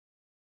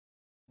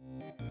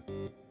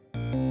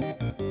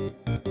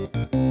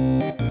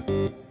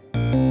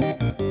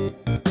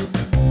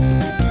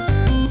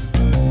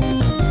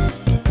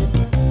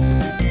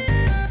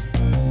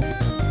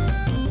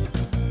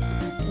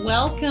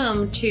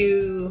welcome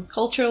to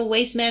Cultural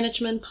Waste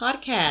Management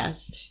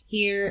Podcast.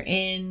 Here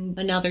in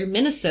another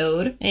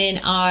minisode in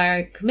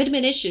our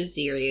Commitment Issues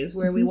series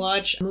where we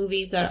watch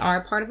movies that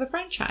are part of a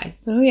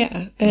franchise. Oh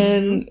yeah,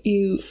 and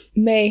you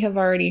may have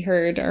already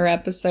heard our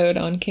episode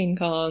on King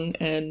Kong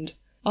and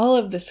all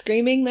of the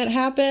screaming that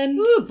happened.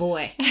 Ooh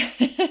boy.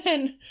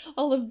 And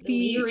all of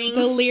the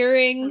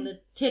leering. And the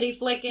titty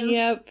flicking.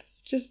 Yep,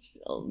 just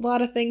a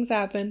lot of things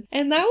happened.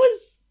 And that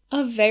was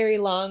a very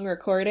long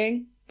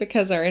recording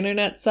because our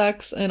internet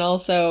sucks, and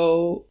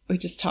also we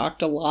just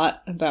talked a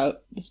lot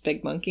about this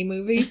Big Monkey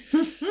movie.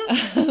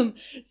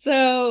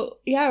 So,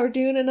 yeah, we're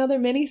doing another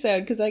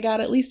mini-sode because I got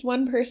at least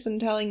one person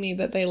telling me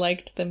that they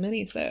liked the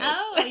mini-sodes.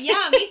 Oh,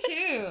 yeah, me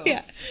too.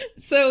 Yeah.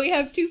 So we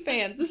have 2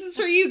 fans. This is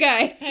for you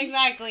guys.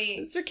 Exactly.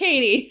 This is for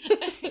Katie.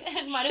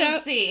 And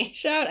Maruzzi.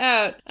 Shout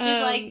out.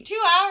 She's like,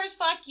 2 hours,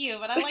 fuck you,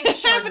 but I like the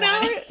short half an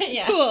hour?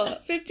 Yeah. Cool.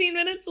 15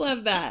 minutes?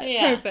 Love that.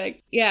 Yeah.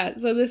 Perfect. Yeah,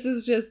 so this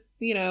is just,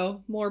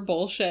 more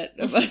bullshit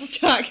of us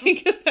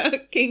talking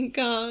about King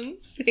Kong,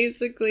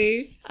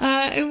 basically.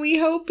 And we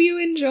hope you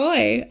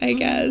enjoy, I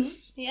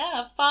guess.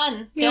 Yeah,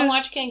 fun. Yeah. Don't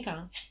watch King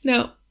Kong.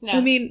 No.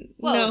 I mean,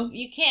 well, no.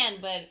 You can,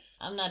 but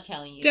I'm not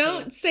telling you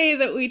Don't to. say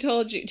that we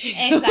told you to.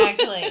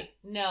 Exactly.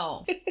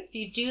 No. If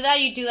you do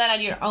that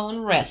at your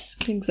own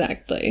risk.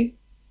 Exactly.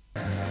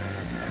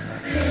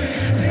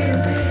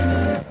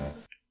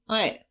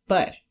 Alright,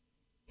 but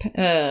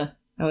I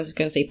was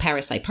going to say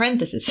Parasite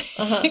parenthesis.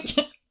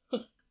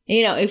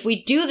 If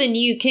we do the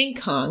new King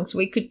Kongs,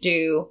 we could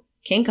do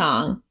King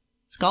Kong,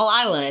 Skull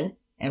Island,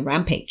 and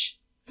Rampage.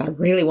 So I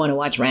really want to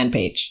watch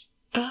Rampage.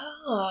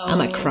 Oh. I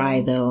might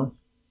cry, though.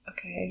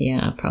 Okay.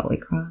 Yeah, I'll probably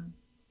cry.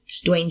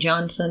 Just Dwayne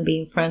Johnson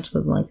being friends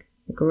with, a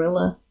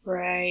gorilla.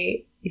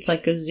 Right. He's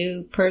like a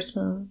zoo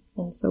person,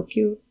 and it's so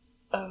cute.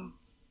 Oh.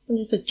 And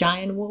there's a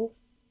giant wolf.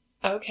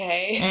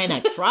 Okay. And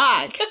a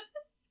frog.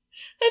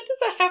 What does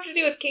that have to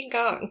do with King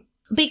Kong?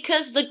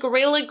 Because the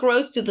gorilla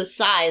grows to the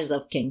size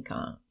of King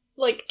Kong.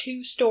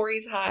 2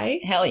 stories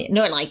high? Hell yeah.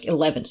 No,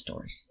 11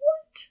 stories.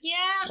 What?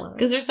 Yeah.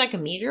 Because there's a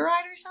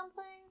meteorite or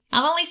something.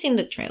 I've only seen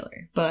the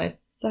trailer, but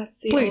that's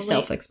pretty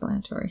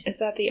self-explanatory. Is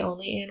that the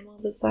only animal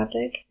that's that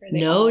big?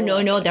 No.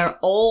 They're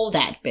all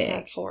that big.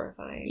 That's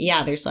horrifying.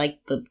 Yeah, there's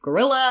the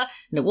gorilla,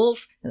 and the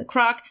wolf, and the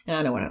croc, and I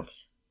don't know what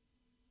else.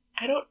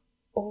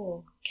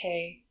 Oh,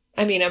 okay.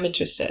 I mean, I'm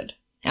interested.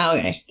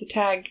 Okay. The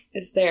tag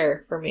is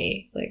there for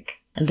me.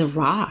 And the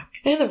rock.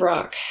 And the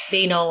rock.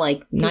 They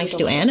nice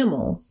to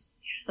animals.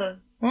 Huh.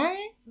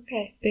 Right?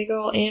 Okay. Big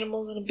old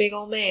animals and a big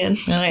old man.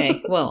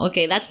 Okay. Well,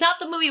 that's not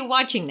the movie you're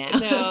watching now.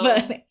 No.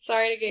 But,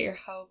 sorry to get your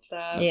hopes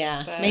up.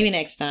 Yeah. Maybe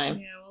next time.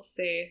 Yeah, we'll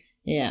see.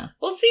 Yeah.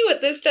 We'll see what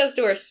this does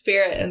to our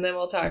spirit, and then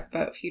we'll talk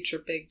about future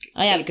big...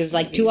 Oh, yeah, because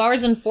 2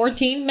 hours and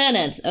 14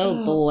 minutes.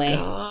 Oh boy.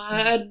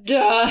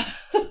 God.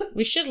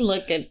 We should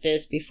look at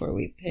this before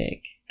we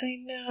pick. I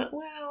know.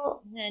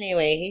 Well...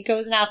 Anyway, here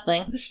goes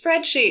nothing. The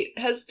spreadsheet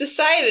has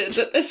decided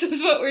that this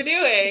is what we're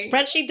doing. The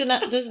spreadsheet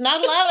does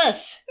not love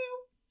us.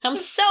 I'm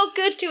so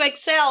good to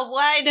Excel.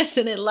 Why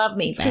doesn't it love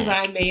me back? Because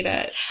I made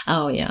it.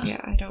 Oh, yeah.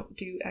 Yeah, I don't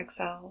do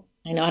Excel.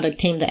 I know how to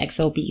tame the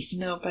Excel beast.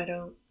 Nope, I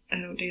don't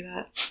do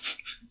that.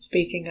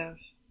 Speaking of.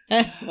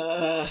 And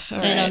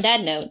right. on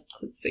that note,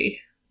 let's see.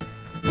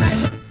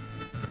 Oh,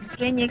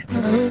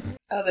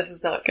 this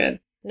is not good.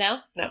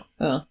 No? No.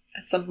 Oh.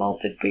 It's a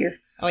malted beer.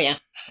 Oh, yeah.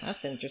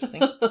 That's interesting.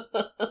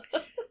 But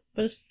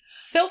it's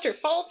filtered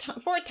 4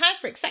 times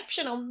for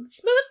exceptional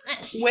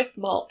smoothness. With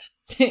malt.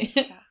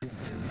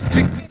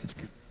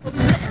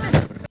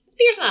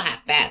 Beer's not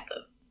half bad,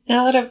 though.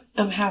 Now that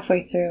I'm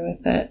halfway through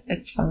with it,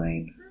 it's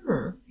fine.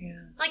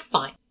 Yeah.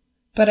 Fine.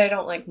 But I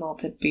don't like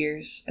malted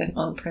beers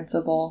on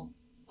principle.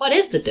 What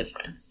is the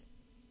difference?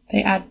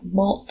 They add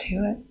malt to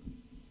it.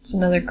 It's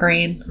another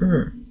grain.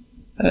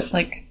 So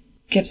it,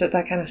 gives it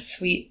that kind of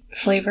sweet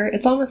flavor.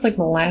 It's almost like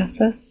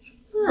molasses.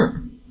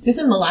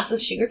 Isn't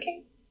molasses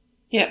sugarcane?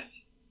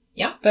 Yes.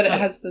 Yeah? But it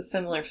has the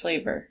similar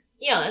flavor.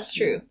 Yeah, that's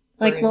true.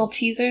 Like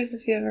Maltesers,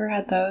 if you ever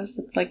had those.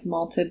 It's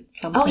malted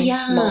something. Oh,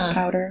 yeah. Malt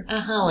powder.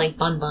 Like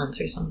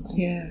bonbons or something.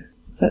 Yeah.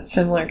 It's that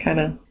similar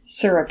kind of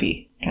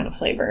syrupy kind of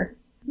flavor.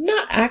 I'm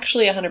not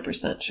actually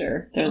 100%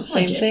 sure they're the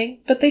same thing,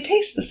 but they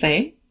taste the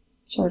same.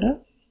 Sort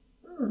of.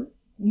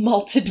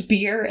 Malted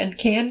beer and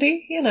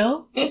candy,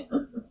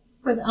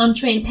 For the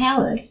untrained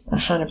palate.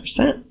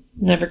 100%.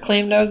 Never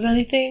claimed I was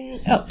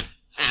anything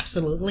else.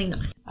 Absolutely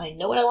not. I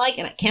know what I like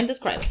and I can't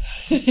describe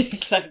it.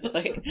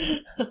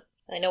 Exactly.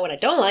 I know what I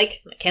don't like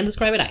and I can't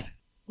describe it either.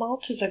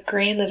 Malt is a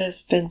grain that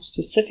has been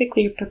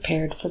specifically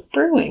prepared for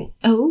brewing.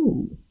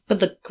 Oh. But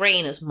the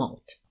grain is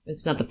malt.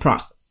 It's not the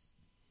process.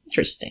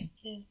 Interesting.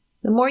 Yeah.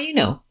 The more you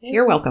know. Yeah.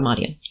 You're welcome,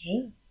 audience.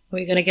 Yeah.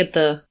 We're going to get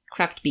the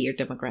craft beer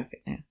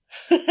demographic now.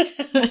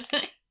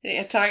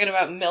 Yeah, talking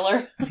about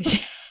Miller.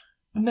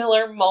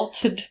 Miller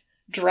malted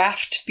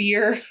draft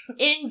beer.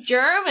 In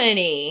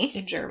Germany.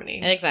 In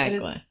Germany. Exactly.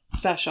 It is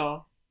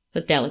special. It's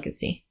a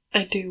delicacy.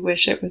 I do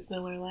wish it was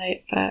Miller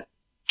Lite, but...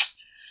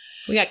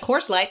 We got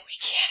Coors Light. We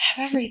can't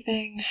have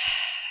everything.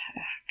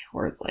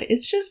 Coors Light.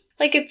 It's just,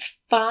 it's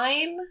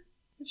fine.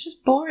 It's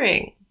just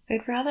boring.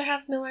 I'd rather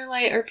have Miller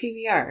Lite or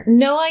PBR.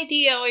 No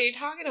idea what you're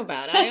talking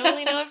about. I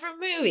only know it from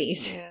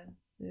movies. Yeah.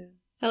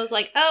 I was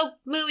like, oh,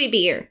 movie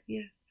beer.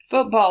 Yeah.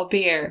 Football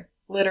beer.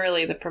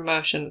 Literally the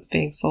promotion that's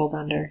being sold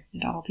under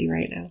at Aldi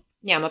right now.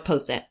 Yeah, I'm going to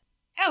post that.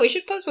 Oh, we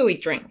should post what we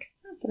drink.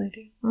 That's what I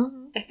do.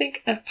 Mm-hmm. I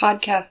think a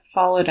podcast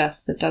followed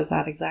us that does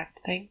that exact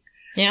thing.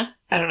 Yeah?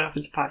 I don't know if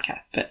it's a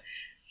podcast, but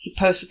he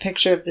posts a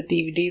picture of the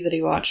DVD that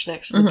he watched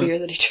next to the beer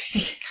that he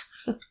drank.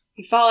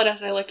 He followed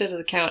us. I looked at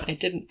his account. I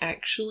didn't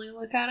actually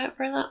look at it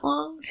for that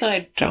long, so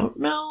I don't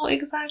know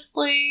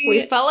exactly.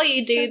 We follow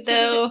you, dude,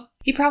 though.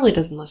 He probably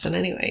doesn't listen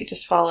anyway. He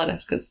just followed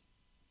us because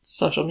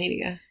social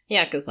media.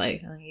 Yeah, because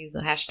I use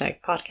the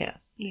hashtag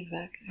podcast.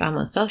 Exactly. So I'm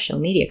a social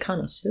media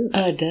connoisseur.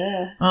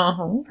 Duh.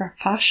 Uh-huh.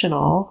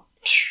 Professional.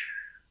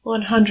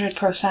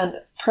 100%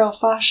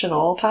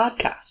 professional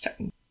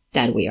podcasting.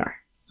 That we are.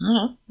 I don't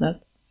know.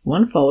 That's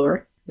one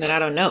follower that I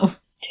don't know.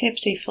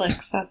 Tipsy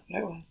Flicks, that's what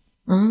it was.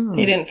 Mm.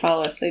 They didn't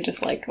follow us, they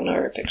just liked one of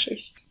our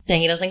pictures.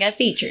 Then he doesn't get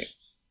featured.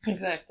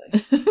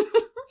 Exactly.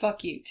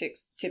 Fuck you,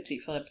 Tipsy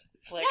Flicks.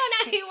 No,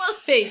 he won't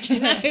feature.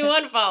 No, he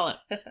won't follow.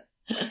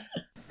 Let's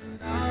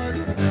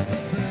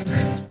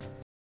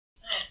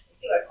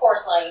see what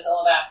Course Life is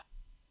all about.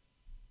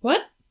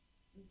 What?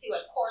 Let's see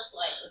what Course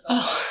Life is all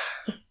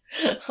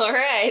about. All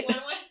right.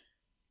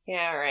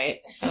 Yeah, all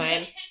right.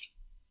 Fine.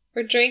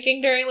 We're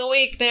drinking during the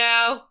week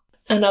now.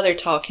 Another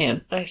tall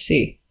can. I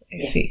see. I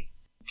see.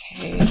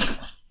 Okay.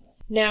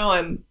 Now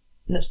I'm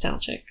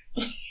nostalgic.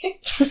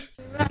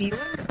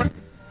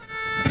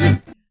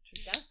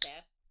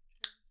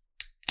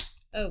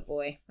 Oh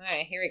boy.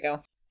 Alright, here we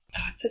go.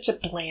 Oh, it's such a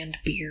bland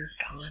beer.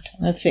 God.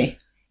 Let's see.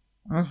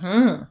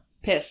 Mm-hmm.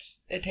 Piss.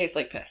 It tastes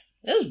like piss.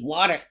 This is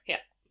water. Yeah.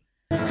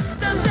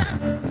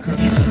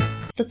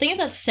 The thing is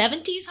that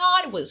 70s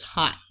hot was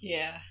hot.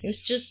 Yeah. It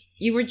was just,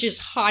 you were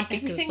just hot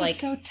because everything like was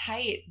so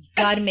tight.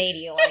 God made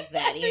you like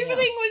that. You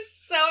Everything was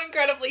so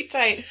incredibly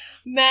tight.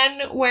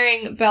 Men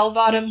wearing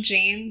bell-bottom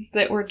jeans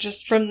that were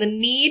just from the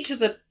knee to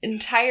the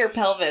entire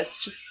pelvis,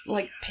 just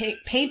like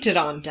painted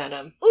on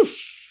denim. Oof.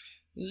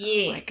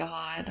 Yeah. Oh my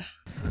God.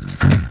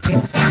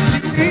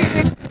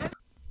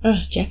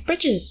 Jeff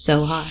Bridges is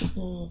so hot.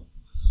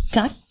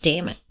 God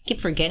damn it. I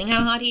keep forgetting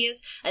how hot he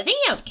is. I think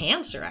he has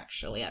cancer,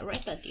 actually. I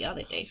read that the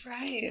other day.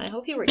 Right. I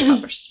hope he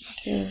recovers.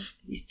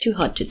 He's too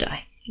hot to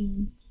die.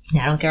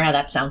 I don't care how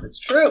that sounds. It's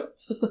true.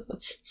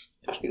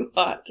 Too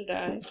hot to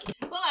die.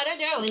 Well, I don't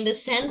know. In the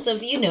sense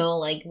of,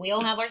 like, we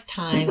all have our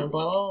time and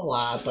blah, blah,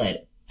 blah,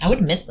 but I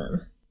would miss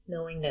him.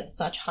 Knowing that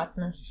such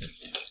hotness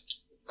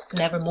is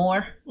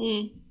nevermore.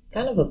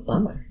 Kind of a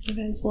bummer. It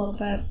is a little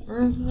bit.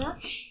 Mm-hmm.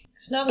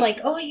 It's not like,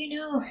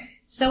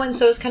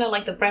 so-and-so is kind of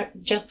like the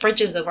Jeff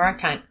Bridges of our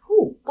time.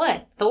 Who?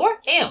 What?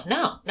 Thor? Ew,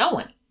 no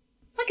one.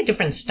 It's like a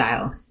different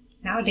style.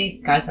 Nowadays,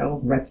 guys are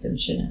all ripped and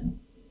shit. I'm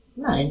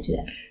not into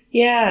that.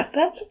 Yeah,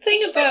 that's the thing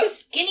it's about... like a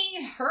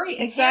skinny, hairy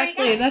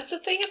Exactly, guy. that's the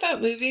thing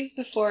about movies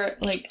before,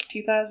 like,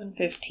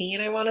 2015,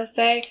 I want to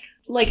say.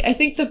 Like, I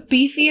think the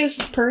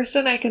beefiest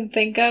person I can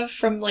think of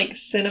from, like,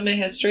 cinema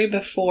history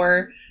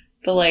before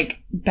the,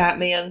 like,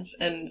 Batmans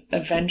and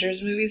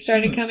Avengers movies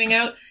started coming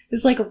out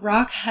is, like,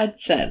 Rock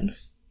Hudson,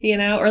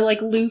 or,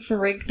 like, Lou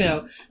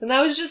Ferrigno. And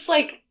that was just,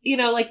 like,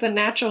 like the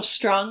natural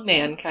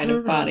strongman kind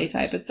of body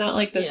type. It's not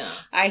like this,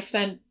 I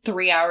spend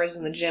 3 hours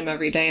in the gym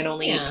every day and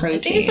only eat protein.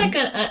 I think it's like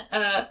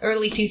a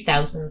early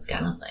 2000s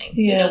kind of thing.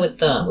 Yeah. With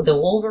the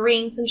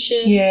Wolverines and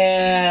shit.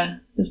 Yeah.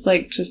 It's,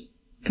 like, just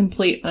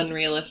complete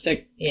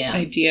unrealistic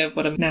idea of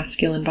what a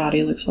masculine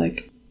body looks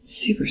like.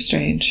 Super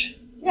strange.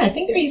 Yeah, I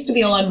think there used to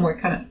be a lot more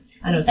kind of,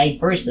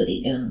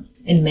 diversity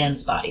in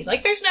men's bodies.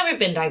 Like, there's never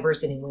been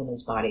diversity in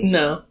women's bodies.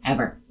 No.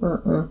 Ever.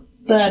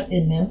 But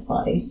in men's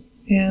bodies.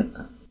 Yeah.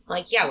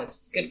 Like,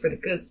 what's good for the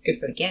goose is good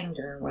for the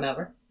gander or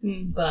whatever.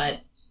 But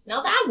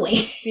not that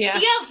way. Yeah.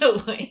 The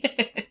other way.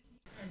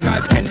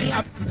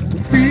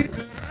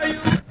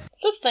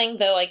 It's the thing,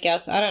 though, I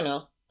guess. I don't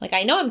know. Like,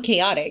 I know I'm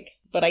chaotic,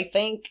 but I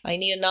think I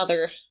need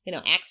another,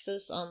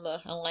 axis on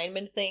the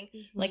alignment thing.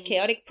 Like,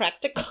 chaotic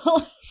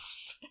practical.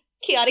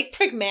 Chaotic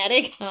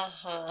pragmatic.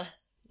 Uh-huh.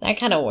 That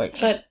kind of works.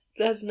 But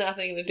that's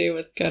nothing to do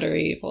with good or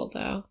evil,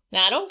 though.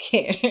 I don't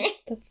care.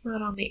 That's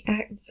not on the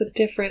act. It's a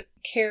different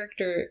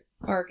character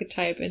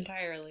archetype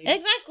entirely.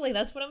 Exactly.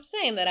 That's what I'm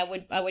saying. That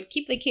I would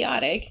keep the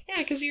chaotic. Yeah,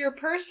 because you're a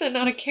person,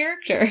 not a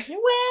character.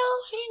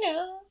 Well,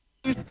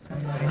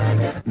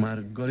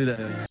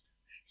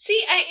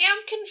 See, I am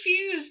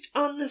confused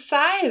on the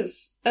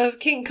size of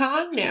King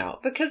Kong now,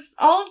 because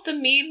all of the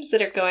memes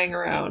that are going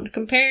around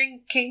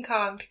comparing King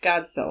Kong to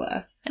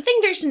Godzilla. I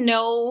think there's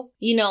no,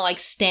 like,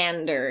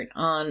 standard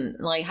on,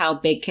 like, how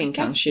big King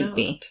Kong should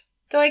be.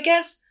 Though I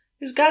guess,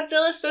 is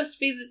Godzilla supposed to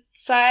be the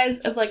size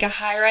of, like, a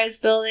high-rise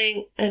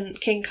building,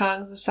 and King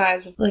Kong's the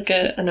size of, like,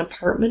 an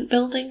apartment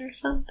building or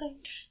something?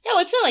 Yeah,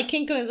 I'd say, like,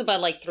 King Kong is about,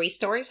 like, 3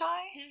 stories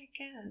high. Yeah, I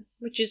guess.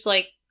 Which is,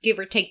 like, give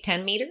or take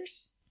 10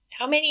 meters.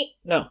 How many?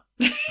 No.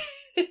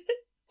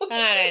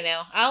 I don't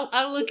know.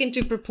 I'll look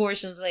into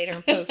proportions later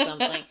and post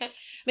something.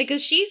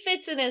 Because she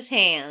fits in his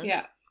hand.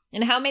 Yeah.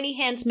 And how many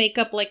hands make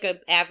up, like, an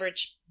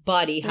average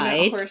body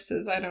height?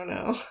 Horses, I don't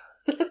know.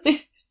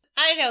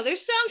 I don't know.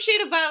 There's some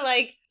shit about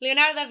like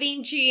Leonardo da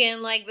Vinci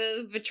and like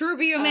the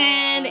Vitruvian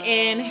Man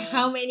and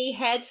how many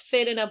heads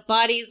fit in a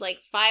body is like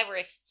 5 or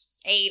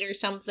 8 or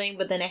something,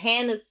 but then a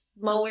hand is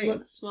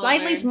smaller,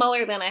 slightly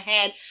smaller than a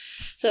head.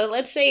 So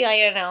let's say, I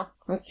don't know.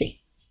 Let's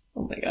see.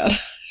 Oh my god.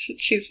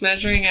 She's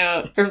measuring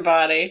out her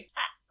body.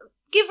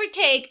 Give or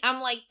take, I'm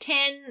like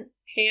 10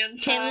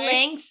 high.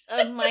 lengths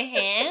of my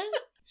hand.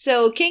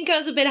 So King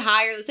Kong's a bit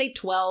higher. Let's say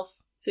 12.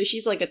 So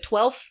she's like a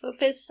 12th of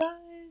his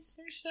size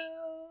or so.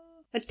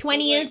 A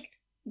 20th.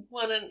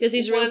 Because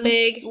he's real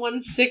big.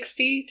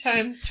 160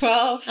 times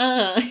 12.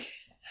 How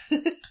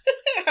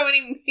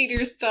many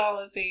meters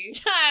tall is he?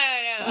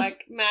 I don't know.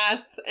 Like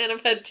math, and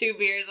I've had 2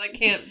 beers. I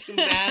can't do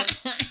math.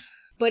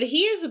 But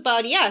he is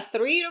about,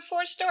 3 to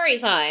 4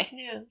 stories high.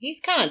 Yeah. He's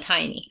kind of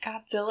tiny.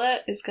 Godzilla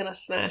is going to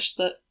smash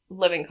the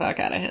living fuck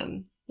out of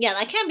him. Yeah,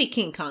 that can't be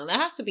King Kong. That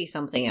has to be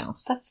something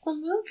else. That's the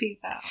movie,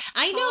 though.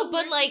 I know,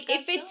 but like,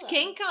 if it's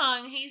King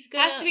Kong, he's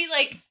gonna... Has to be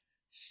like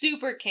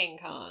Super King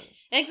Kong.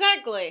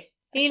 Exactly.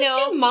 You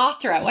know, do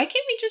Mothra. Why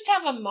can't we just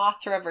have a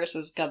Mothra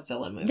versus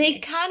Godzilla movie? They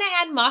kind of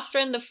had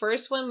Mothra in the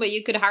first one, but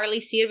you could hardly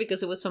see it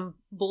because it was some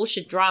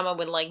bullshit drama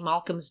with like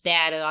Malcolm's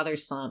dad and other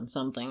son,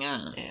 something. I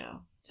don't know. Yeah.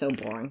 So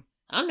boring.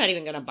 I'm not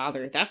even gonna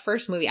bother. That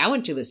first movie, I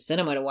went to the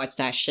cinema to watch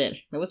that shit.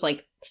 It was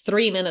like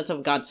 3 minutes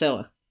of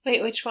Godzilla.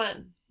 Wait, which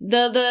one?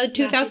 The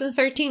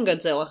 2013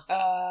 Godzilla.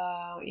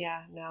 Oh,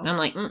 yeah, no. I'm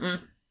like,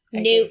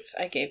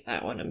 I gave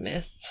that one a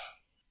miss.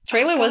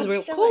 Trailer was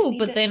real cool,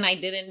 but then I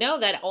didn't know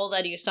that all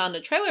that you saw in the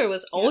trailer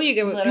was all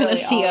you're gonna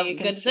see of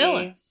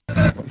Godzilla.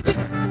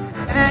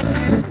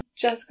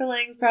 Jessica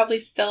Lange's probably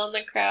still in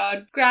the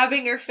crowd,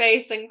 grabbing her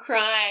face and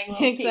crying.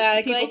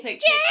 Exactly. People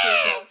take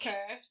pictures of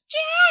her.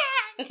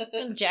 Jack!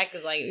 And Jack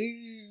is like,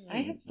 ooh.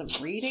 I have some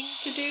reading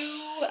to do.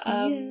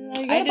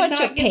 I got a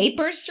bunch of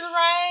papers to write.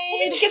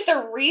 I didn't get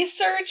the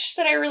research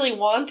that I really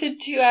wanted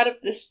to out of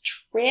this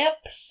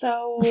trip,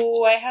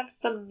 so I have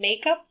some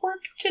makeup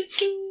work to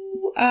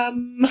do.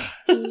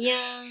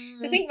 Yeah.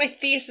 I think my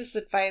thesis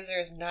advisor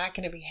is not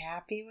going to be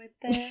happy with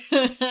this.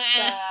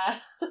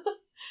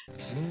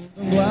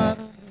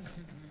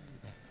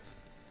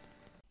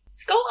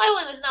 Skull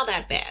Island is not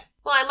that bad.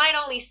 Well, I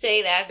might only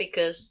say that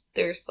because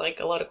there's like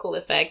a lot of cool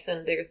effects,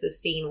 and there's a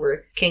scene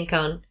where King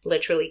Kong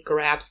literally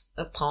grabs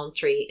a palm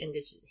tree and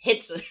just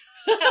hits a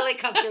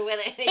helicopter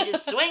with it and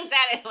just swings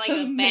at it like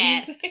a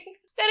bat.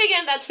 Then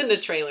again, that's in the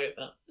trailer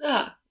though.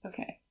 Ah,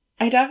 okay.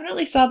 I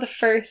definitely saw the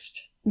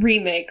first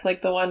remake,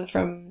 like the one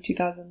from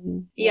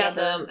 2000. Yeah,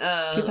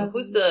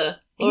 who's the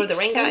Lord of the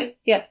Ring guy?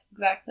 Yes,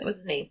 exactly. What's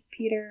his name?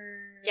 Peter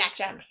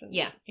Jackson.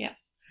 Yeah.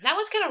 Yes. That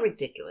was kind of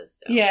ridiculous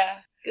though. Yeah.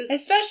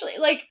 Especially,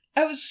 like,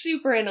 I was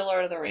super into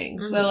Lord of the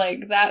Rings, so,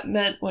 like, that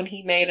meant when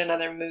he made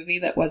another movie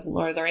that wasn't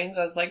Lord of the Rings,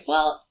 I was like,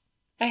 well,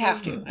 I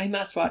have to. I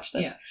must watch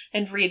this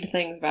and read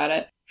things about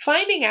it.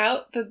 Finding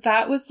out that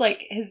that was,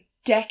 like, his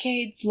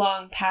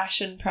decades-long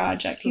passion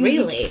project. He was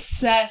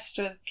obsessed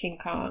with King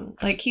Kong.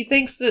 Like, he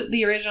thinks that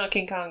the original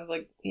King Kong is,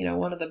 like, you know,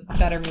 one of the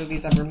better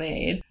movies ever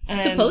made. And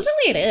supposedly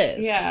it is.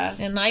 Yeah.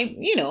 And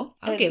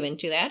I'll give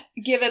into that.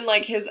 Given,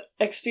 like, his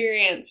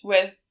experience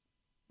with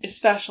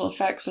special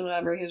effects and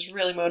whatever, he was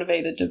really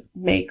motivated to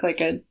make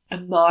like a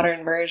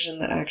modern version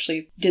that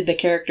actually did the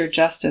character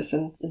justice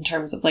in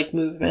terms of like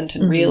movement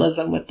and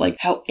realism with like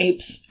how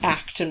apes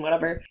act and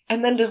whatever.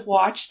 And then to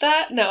watch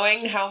that,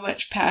 knowing how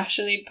much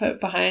passion he'd put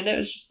behind it,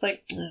 was just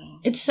like, oh.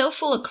 It's so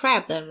full of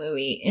crap, that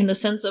movie, in the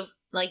sense of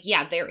like,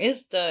 yeah, there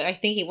is I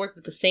think he worked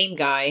with the same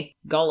guy,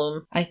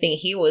 Gollum. I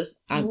think he was...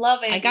 I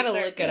gotta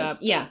look it up.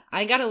 Yeah,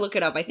 I gotta look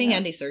it up. I think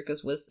Andy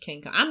Serkis was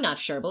King Kong. I'm not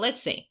sure, but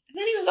let's see. And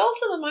then he was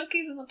also the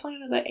monkeys in the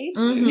Planet of the Apes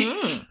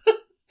movies.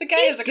 The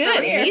guy is a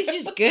career. He's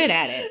just good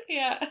at it.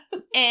 Yeah.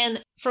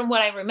 And from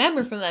what I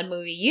remember from that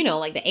movie, you know,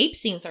 like the ape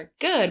scenes are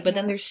good, but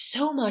then there's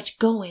so much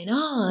going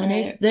on.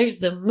 Right. There's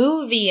the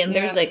movie, and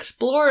there's the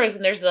explorers,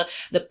 and there's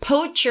the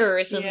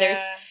poachers, and there's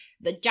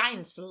the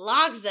giant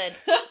slugs that...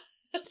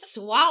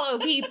 swallow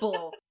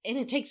people, and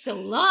it takes so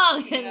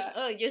long, and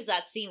just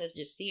that scene is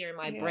just searing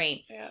my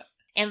brain. Yeah.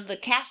 And the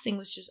casting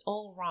was just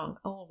all wrong.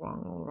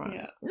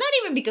 Yeah. Not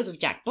even because of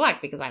Jack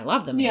Black, because I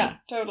love them. Yeah,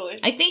 totally.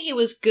 I think he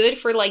was good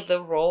for like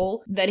the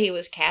role that he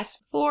was cast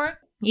for.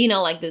 You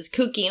know, like this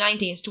kooky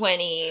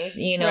 1920s,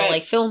 you know,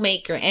 like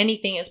filmmaker,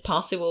 anything is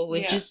possible.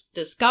 We just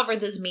discovered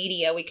this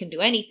media. We can do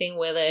anything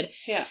with it.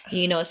 Yeah.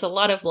 You know, it's a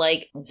lot of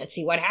like, let's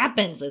see what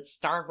happens. Let's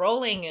start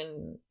rolling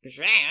and,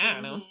 I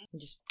don't know,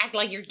 just act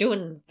like you're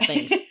doing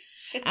things.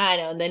 I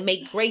don't know, and then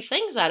make great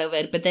things out of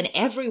it. But then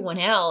everyone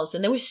else,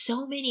 and there were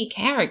so many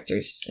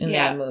characters in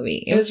that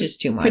movie. It was just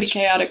too much. Pretty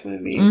chaotic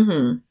movie.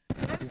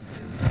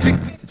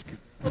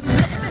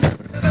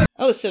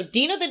 Oh, so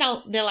Dino De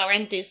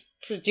Laurentiis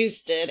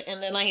produced it,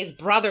 and then like his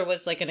brother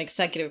was like an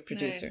executive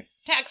producer.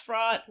 Nice. Tax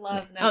fraud.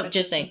 Love. Oh,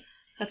 just saying.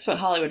 That's what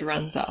Hollywood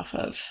runs off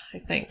of, I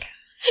think.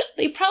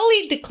 They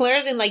probably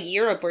declared in like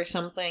Europe or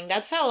something.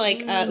 That's how like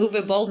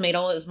Uwe Boll made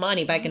all his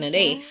money back in the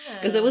day.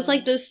 Because it was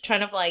like this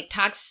kind of like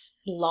tax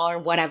law or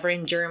whatever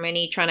in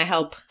Germany trying to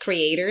help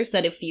creators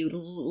that if you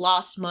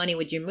lost money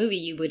with your movie,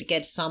 you would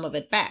get some of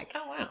it back.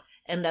 Oh, wow.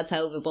 And that's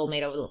how Uwe Boll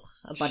made a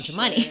bunch of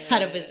money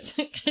out of his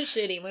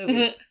shitty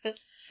movies.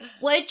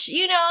 Which,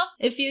 you know,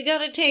 if you're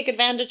gonna take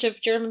advantage of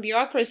German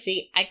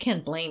bureaucracy, I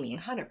can't blame you.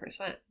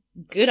 100%.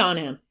 Good on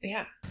him.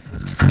 Yeah.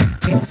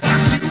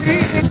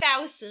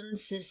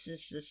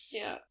 Thousands.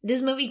 Yeah.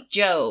 This movie,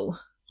 Joe,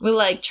 with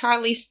like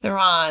Charlize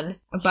Theron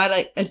about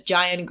like a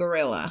giant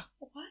gorilla.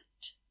 What?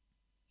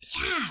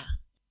 Yeah.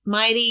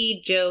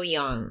 Mighty Joe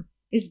Young.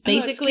 It's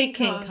basically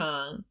King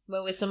Kong,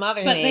 but with some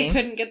other name. But they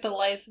couldn't get the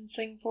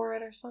licensing for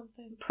it or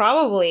something?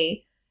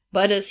 Probably.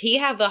 But does he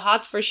have the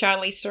hots for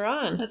Charlize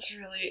Theron? That's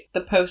really...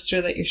 The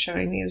poster that you're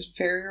showing me is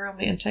very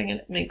romantic and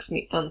it makes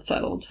me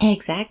unsettled.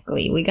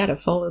 Exactly. We gotta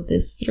follow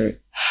this through.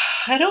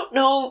 I don't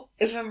know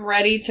if I'm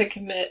ready to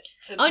commit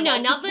to Oh no,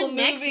 not the movies.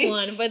 next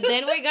one, but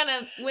then we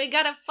gotta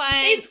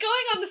find... It's going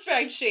on the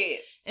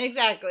spreadsheet.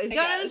 Exactly. It's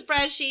going on the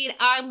spreadsheet.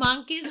 Are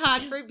monkeys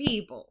hot for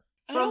people?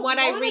 From what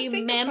I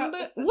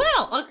remember,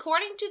 well,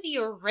 according to the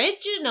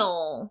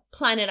original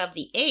Planet of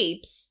the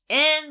Apes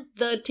and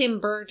the Tim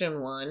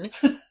Burton one,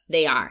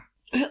 they are.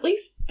 At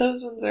least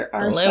those ones are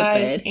our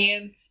size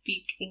and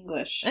speak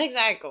English.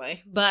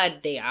 Exactly.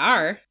 But they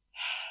are.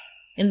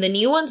 And the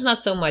new ones,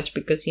 not so much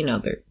because, you know,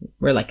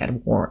 we're like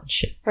at war and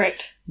shit.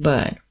 Right.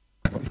 But...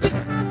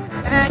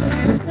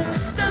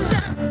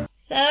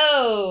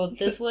 So,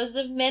 this was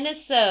the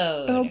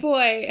Minnesota. Oh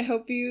boy, I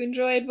hope you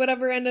enjoyed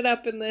whatever ended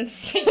up in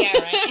this. Yeah,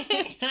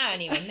 right? I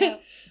don't even know.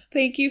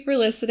 Thank you for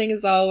listening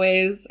as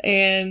always,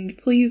 and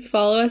please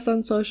follow us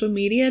on social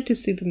media to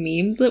see the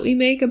memes that we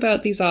make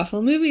about these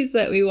awful movies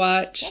that we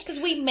watch. Yeah,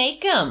 because we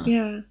make them.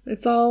 Yeah,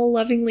 it's all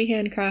lovingly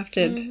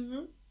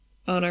handcrafted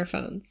on our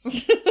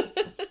phones.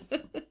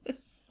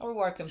 Or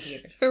war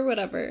computers. Or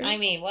whatever. I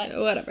mean, what?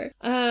 Whatever.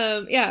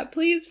 Yeah,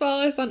 please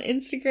follow us on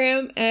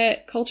Instagram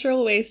at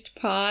Cultural Waste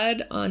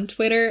Pod, on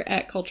Twitter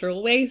at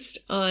Cultural Waste,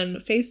 on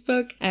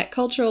Facebook at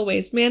Cultural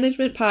Waste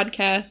Management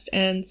Podcast,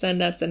 and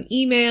send us an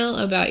email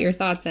about your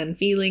thoughts and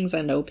feelings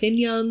and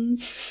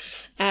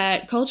opinions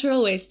at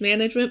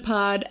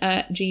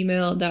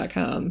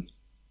culturalwastemanagementpod@gmail.com.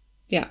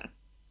 Yeah.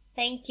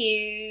 Thank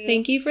you.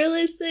 Thank you for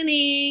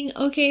listening.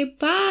 Okay,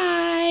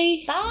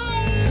 bye.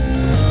 Bye.